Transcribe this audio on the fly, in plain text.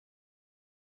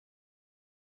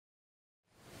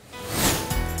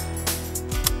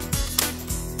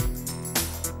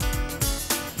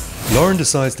Lauren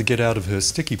decides to get out of her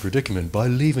sticky predicament by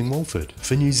leaving Walford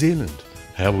for New Zealand.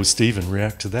 How will Stephen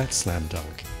react to that slam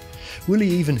dunk? Will he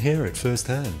even hear it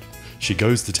firsthand? She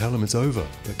goes to tell him it's over,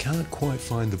 but can't quite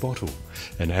find the bottle,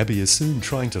 and Abby is soon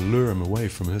trying to lure him away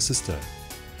from her sister.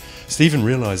 Stephen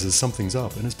realises something's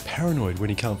up and is paranoid when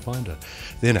he can't find her,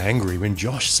 then angry when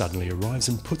Josh suddenly arrives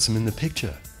and puts him in the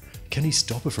picture. Can he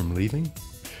stop her from leaving?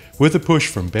 With a push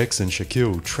from Bex and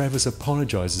Shaquille, Travis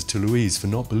apologises to Louise for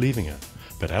not believing her,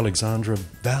 but Alexandra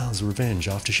vows revenge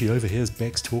after she overhears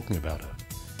Bex talking about her.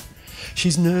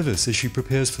 She's nervous as she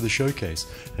prepares for the showcase,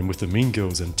 and with the mean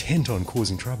girls intent on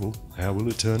causing trouble, how will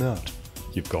it turn out?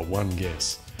 You've got one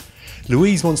guess.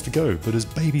 Louise wants to go, but is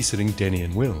babysitting Denny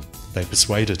and Will. They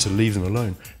persuade her to leave them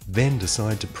alone, then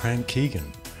decide to prank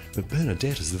Keegan, but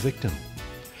Bernadette is the victim.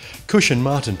 Cush and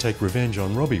Martin take revenge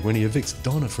on Robbie when he evicts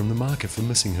Donna from the market for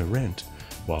missing her rent,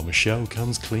 while Michelle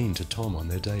comes clean to Tom on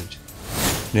their date.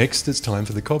 Next, it's time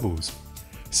for the cobbles.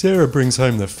 Sarah brings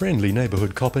home the friendly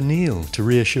neighbourhood copper Neil to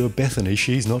reassure Bethany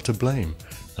she's not to blame.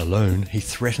 Alone, he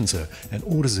threatens her and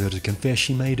orders her to confess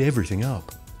she made everything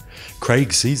up.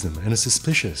 Craig sees them and is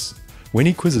suspicious. When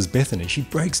he quizzes Bethany, she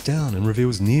breaks down and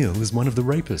reveals Neil is one of the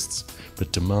rapists,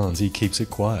 but demands he keeps it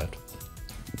quiet.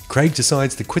 Craig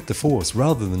decides to quit the force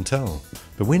rather than tell,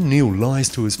 but when Neil lies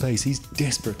to his face, he's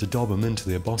desperate to dob him into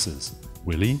their bosses.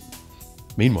 Will he?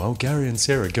 Meanwhile, Gary and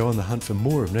Sarah go on the hunt for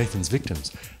more of Nathan's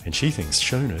victims, and she thinks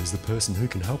Shona is the person who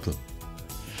can help them.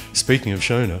 Speaking of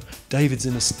Shona, David's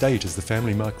in a state as the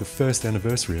family mark the first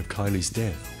anniversary of Kylie's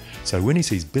death, so when he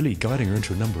sees Billy guiding her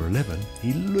into a number 11,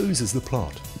 he loses the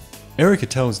plot. Erica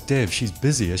tells Dev she's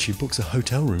busy as she books a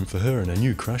hotel room for her and her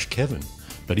new crush Kevin,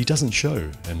 but he doesn't show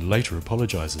and later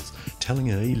apologises, telling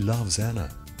her he loves Anna.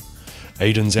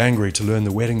 Aiden's angry to learn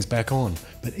the wedding's back on,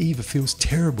 but Eva feels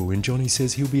terrible when Johnny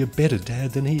says he'll be a better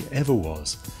dad than he ever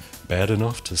was. Bad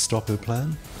enough to stop her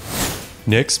plan?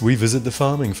 Next, we visit the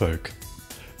farming folk.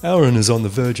 Aaron is on the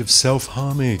verge of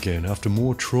self-harming again after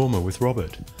more trauma with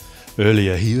Robert.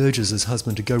 Earlier, he urges his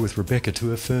husband to go with Rebecca to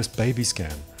her first baby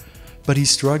scan, but he's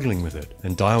struggling with it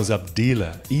and dials up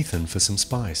dealer Ethan for some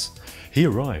spice. He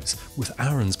arrives with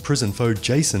Aaron's prison foe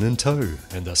Jason in tow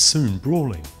and are soon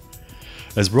brawling.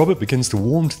 As Robert begins to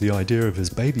warm to the idea of his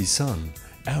baby son,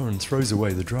 Aaron throws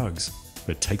away the drugs,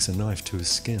 but takes a knife to his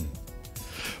skin.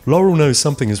 Laurel knows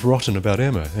something is rotten about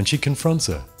Emma and she confronts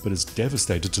her, but is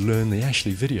devastated to learn the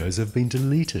Ashley videos have been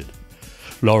deleted.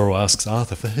 Laurel asks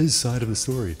Arthur for his side of the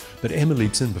story, but Emma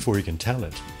leaps in before he can tell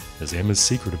it, as Emma's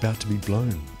secret about to be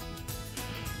blown.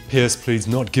 Pierce pleads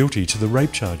not guilty to the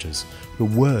rape charges, but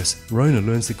worse, Rona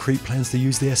learns the creep plans to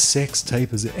use their sex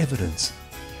tape as evidence.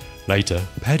 Later,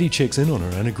 Patty checks in on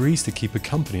her and agrees to keep her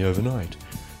company overnight.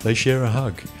 They share a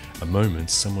hug, a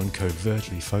moment someone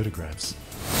covertly photographs.